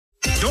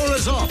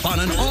Dora's off on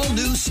an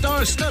all-new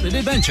star-studded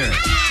adventure.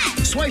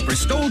 Swiper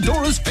stole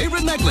Dora's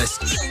favorite necklace.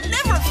 You'll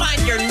never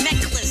find your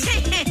necklace.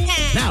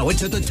 Now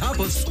it's at the top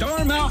of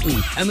Star Mountain,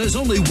 and there's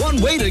only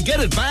one way to get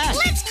it back.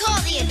 Let's call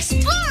the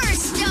Explorer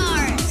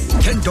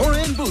Stars. Can Dora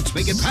and Boots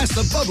make it past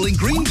the bubbling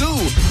green goo,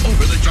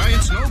 over the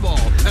giant snowball,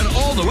 and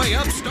all the way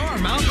up Star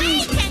Mountain?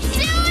 We can do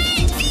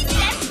it!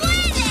 Let's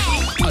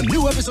plan it! A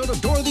new episode of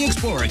Dora the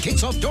Explorer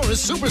kicks off Dora's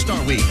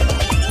Superstar Week,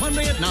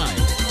 Monday at 9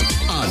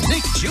 on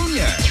Nick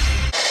Jr.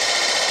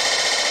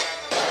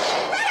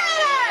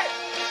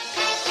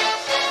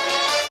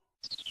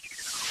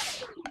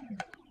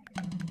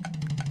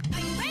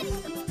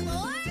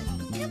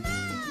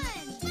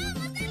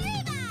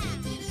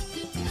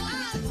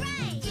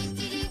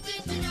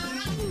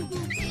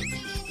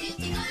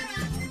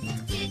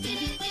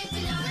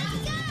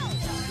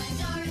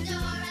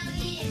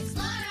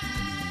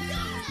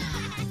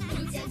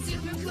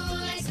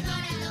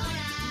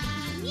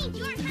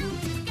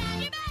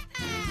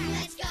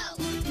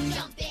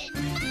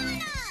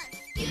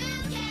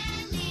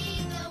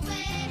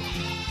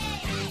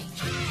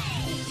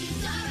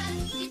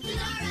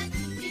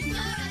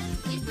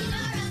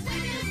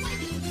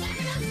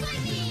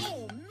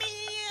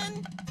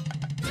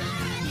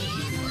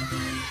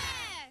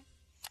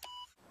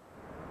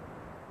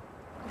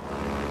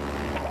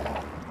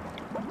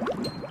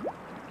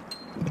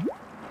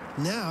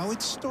 Now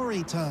it's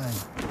story time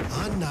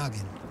on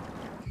Noggin.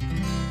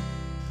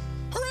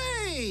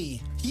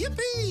 Hooray!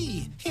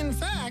 Yippee! In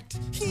fact,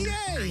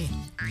 yay!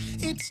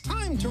 It's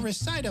time to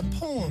recite a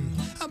poem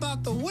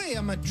about the way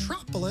a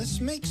metropolis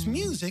makes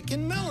music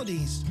and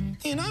melodies.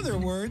 In other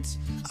words,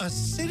 a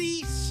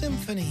city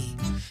symphony.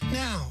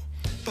 Now,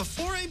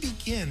 before I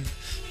begin,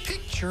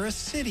 picture a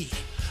city.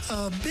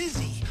 A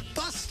busy,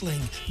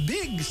 bustling,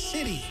 big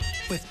city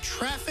with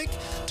traffic,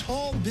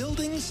 tall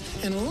buildings,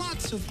 and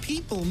lots of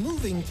people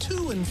moving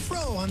to and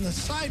fro on the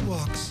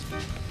sidewalks.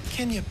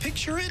 Can you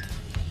picture it?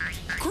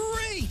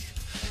 Great!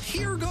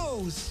 Here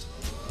goes.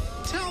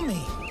 Tell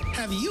me,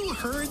 have you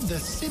heard the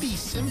City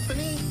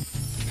Symphony?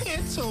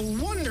 It's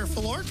a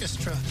wonderful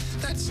orchestra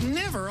that's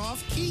never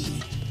off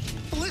key.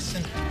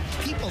 Listen,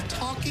 people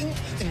talking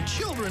and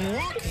children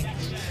walking.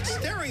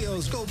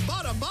 Stereos go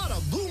bada bada,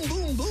 boom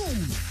boom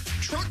boom.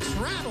 Trucks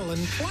rattle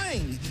and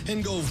clang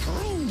and go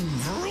vroom,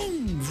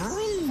 vroom,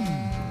 vroom.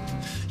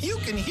 You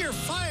can hear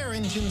fire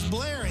engines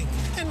blaring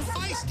and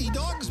feisty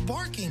dogs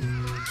barking,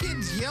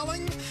 kids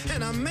yelling,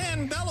 and a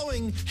man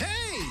bellowing,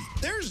 "Hey,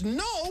 there's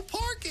no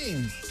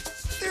parking!"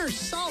 There's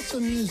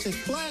salsa music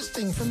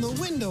blasting from the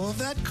window of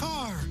that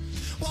car,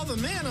 while the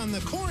man on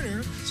the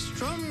corner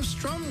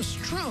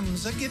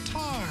strums a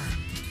guitar.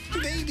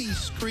 Babies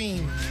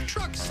scream,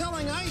 trucks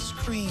selling ice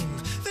cream.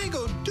 They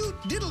go doot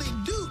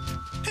diddly doot.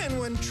 And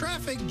when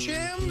traffic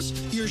jams,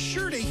 you're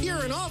sure to hear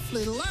an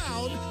awfully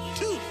loud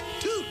toot,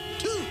 toot,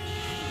 toot,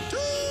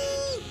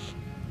 toot.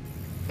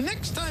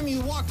 Next time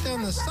you walk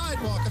down the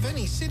sidewalk of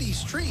any city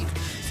street,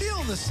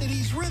 feel the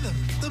city's rhythm,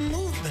 the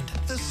movement,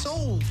 the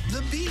soul,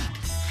 the beat.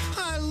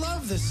 I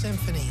love the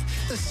symphony,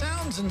 the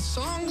sounds and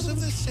songs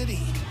of the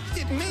city.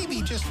 It may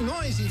be just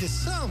noisy to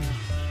some,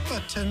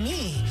 but to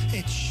me,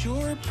 it's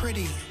sure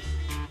pretty.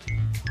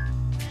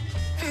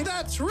 And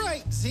that's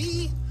right,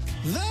 Z.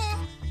 The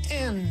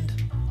end.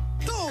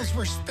 Those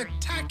were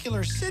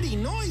spectacular city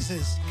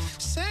noises.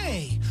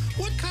 Say,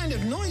 what kind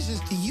of noises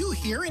do you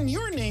hear in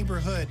your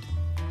neighborhood?